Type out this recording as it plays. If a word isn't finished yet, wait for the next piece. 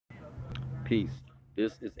Peace.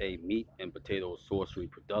 This is a meat and potato sorcery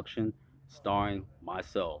production starring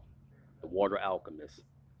myself, the Water Alchemist.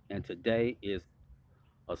 And today is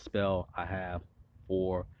a spell I have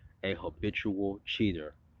for a habitual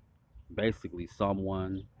cheater, basically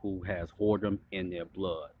someone who has whoredom in their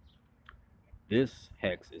blood. This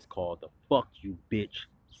hex is called the Fuck You Bitch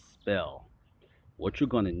spell. What you're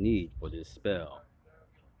going to need for this spell,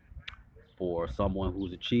 for someone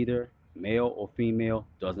who's a cheater, male or female,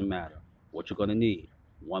 doesn't matter. What you're going to need: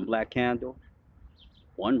 one black candle,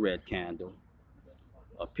 one red candle,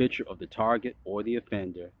 a picture of the target or the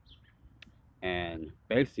offender, and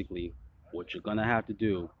basically what you're going to have to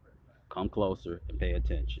do, come closer and pay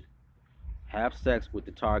attention. Have sex with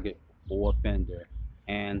the target or offender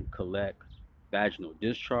and collect vaginal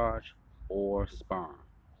discharge or sperm.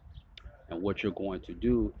 And what you're going to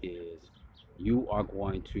do is you are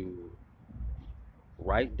going to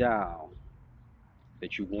write down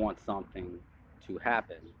that you want something to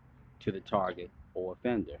happen to the target or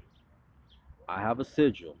offender. I have a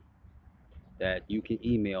sigil that you can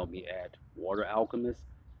email me at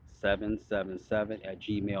wateralchemist777 at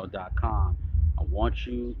gmail.com. I want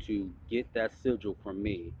you to get that sigil from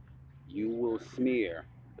me. You will smear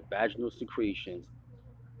the vaginal secretions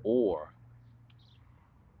or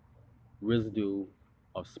residue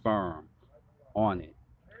of sperm on it.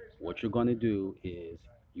 What you're going to do is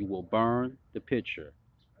you will burn the picture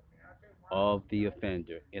of the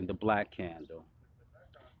offender in the black candle,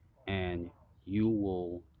 and you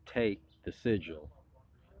will take the sigil,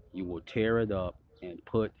 you will tear it up and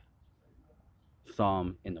put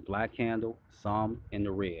some in the black candle, some in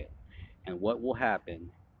the red. And what will happen,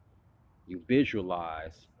 you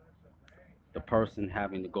visualize the person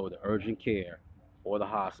having to go to urgent care or the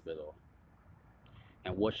hospital.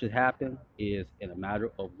 And what should happen is, in a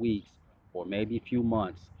matter of weeks or maybe a few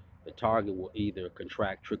months, the target will either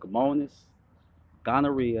contract trichomonas,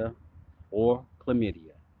 gonorrhea, or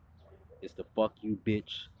chlamydia. It's the fuck you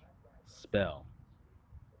bitch spell.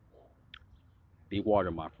 Be water,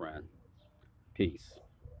 my friend. Peace.